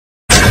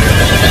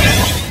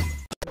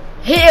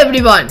Hey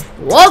everyone,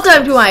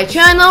 welcome to my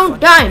channel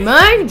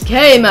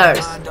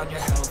GamerZ.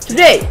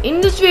 Today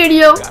in this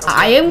video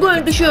I am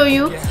going to show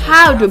you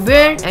how to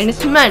build a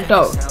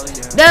smelter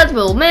that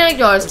will make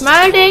your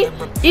smelting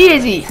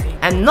easy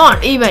and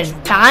not even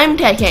time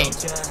taking.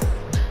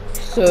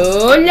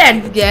 So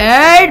let's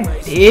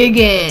get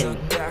begin.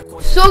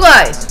 So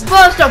guys,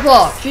 first of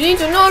all you need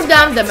to note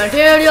down the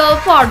material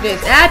for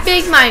this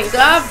epic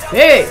Minecraft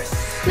build.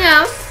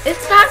 Now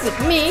start with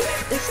me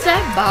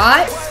step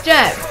by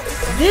step.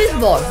 This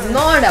was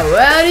not a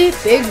very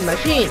big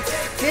machine.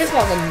 This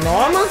was a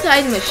normal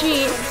size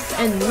machine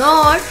and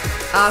not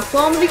a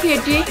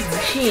complicated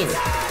machine.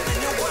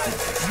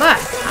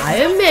 But I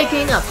am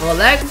making a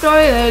collector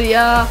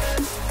area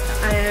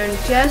and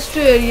chest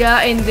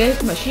area in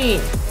this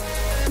machine.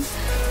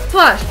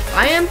 First,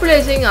 I am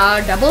placing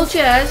a double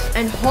chest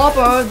and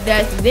hopper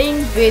that's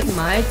linked with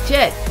my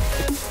chest.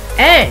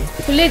 And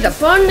place the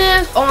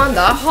furnace on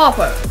the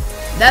hopper.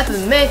 That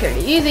will make it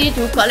easy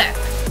to collect.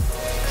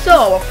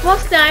 So our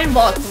first line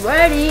was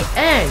ready,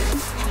 and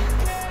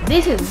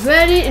this is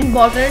very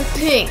important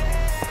thing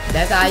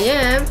that I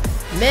am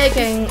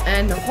making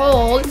an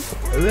whole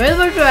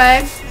railway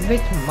track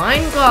with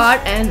minecart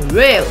and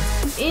rail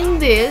in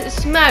this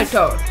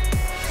smelter.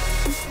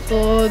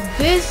 So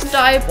this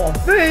type of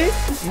build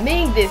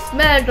make this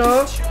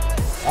smelter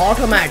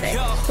automatic.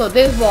 So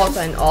this was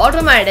an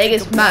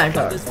automatic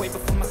smelter.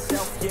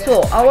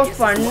 So our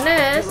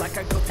furnace,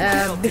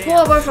 before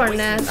our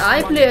furnace,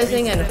 I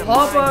placing an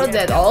hopper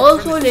that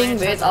also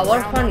linked with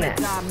our furnace.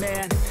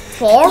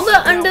 For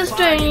the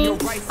understanding,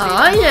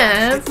 I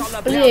am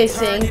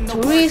placing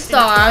 3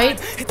 side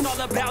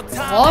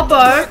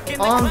hopper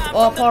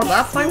for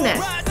the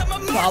furnace.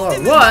 So our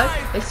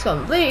work is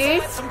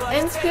complete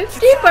and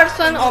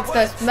 50% of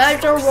the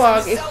smelter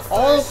work is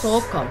also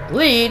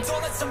complete.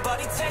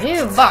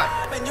 But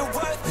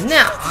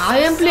now I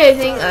am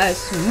placing a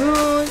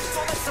smooth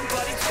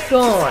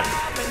stone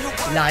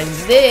like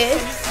this.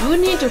 You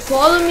need to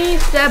follow me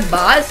step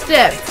by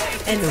step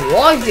and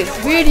watch this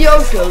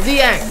video till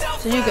the end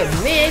so you can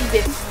make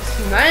this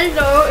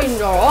smelter in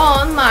your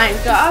own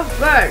Minecraft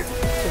world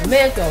to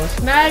make your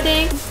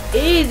smelting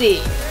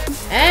easy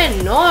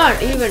and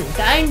not even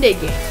time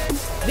taking,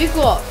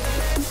 because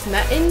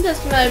in the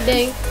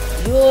smelting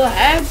you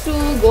have to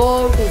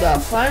go to the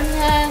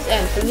furnace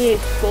and place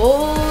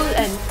coal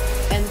and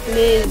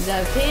place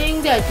the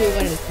thing that you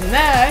can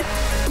smelt.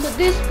 So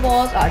this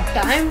was a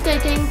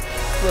time-taking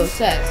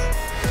process.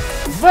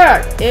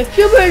 But if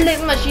you build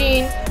this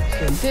machine,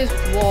 so this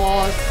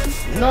was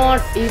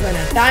not even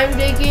a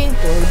time-taking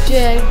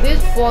project.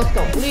 This was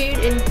complete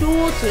in 2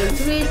 to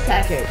 3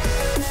 seconds.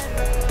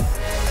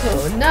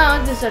 So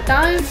now this is a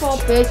time for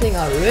placing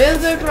a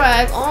railway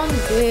track on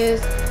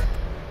this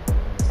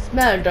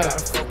smelter.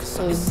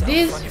 So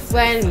this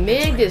will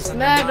make this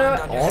smelter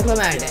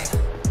automatic.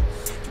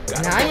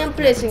 And I am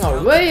placing a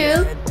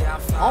rail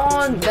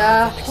on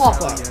the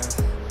hopper.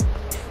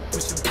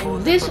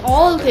 And this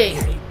whole thing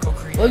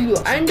will you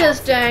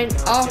understand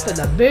after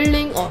the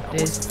building of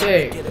this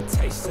build.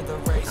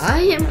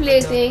 I am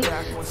placing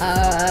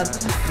a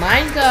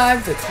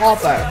minecart with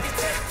hopper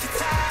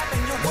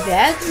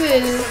that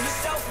will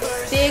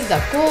take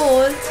the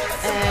coal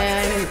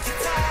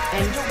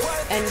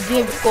and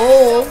give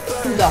coal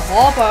to the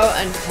hopper,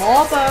 and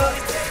hopper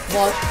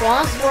was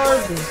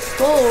transfer this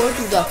coal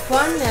to the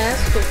furnace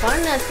so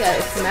furnace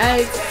can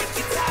smelt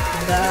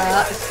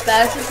the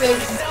specific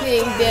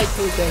thing that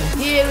you can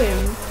give him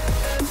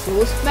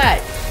to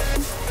smelt.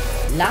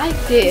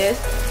 Like this.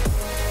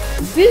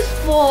 This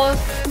was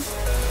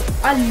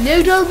a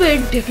little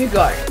bit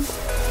difficult,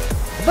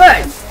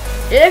 but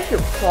if you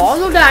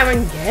follow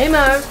Diamond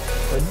Gamers,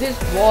 so this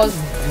was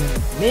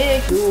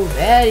make you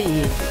very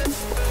easy.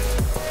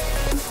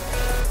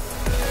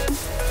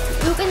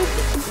 You can,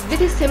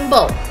 this is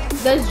simple,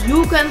 that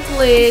you can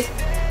place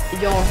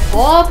your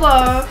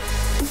hopper,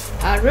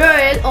 a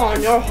rail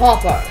on your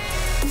hopper.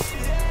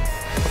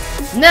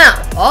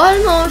 Now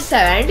almost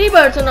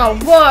 70%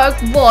 of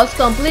work was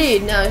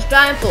complete. Now it's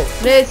time for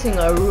placing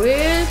a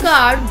rail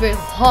cart with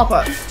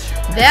hopper.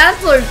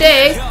 That will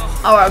take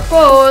our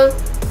coal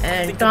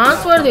and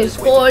transfer this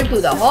coal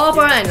to the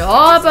hopper, and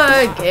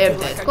hopper gives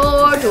this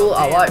coal to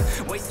our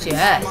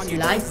chest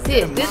like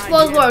this. This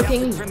was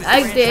working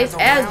like this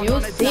as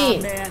you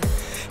seen.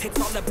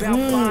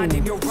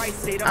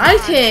 I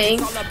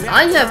think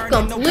I have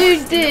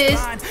completed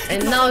this,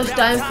 and now it's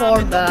time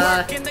for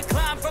the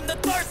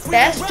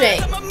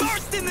testing.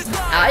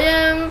 I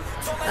am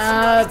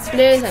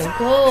placing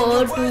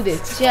coal to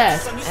this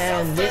chest,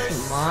 and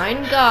this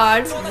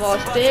minecart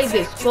was take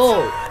this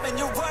coal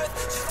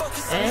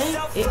and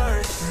it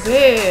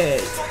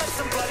built.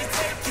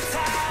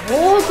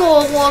 Whole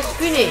coal was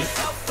finished,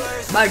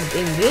 but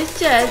in this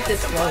chest,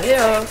 this one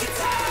here.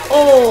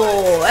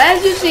 Oh,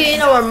 as you see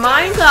in our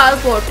minecart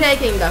for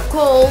taking the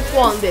coal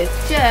from this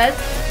chest,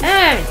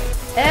 and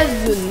as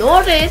you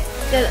notice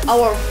that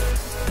our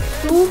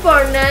 2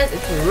 furnace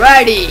is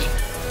ready.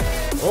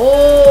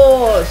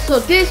 Oh, so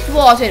this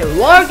wasn't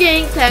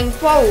working. Thanks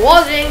for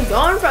watching.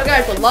 Don't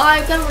forget to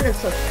like, comment and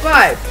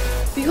subscribe.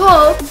 We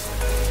hope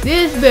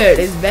this build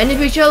is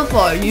beneficial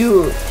for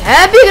you.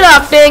 Happy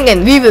crafting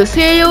and we will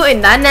see you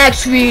in the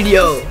next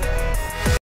video.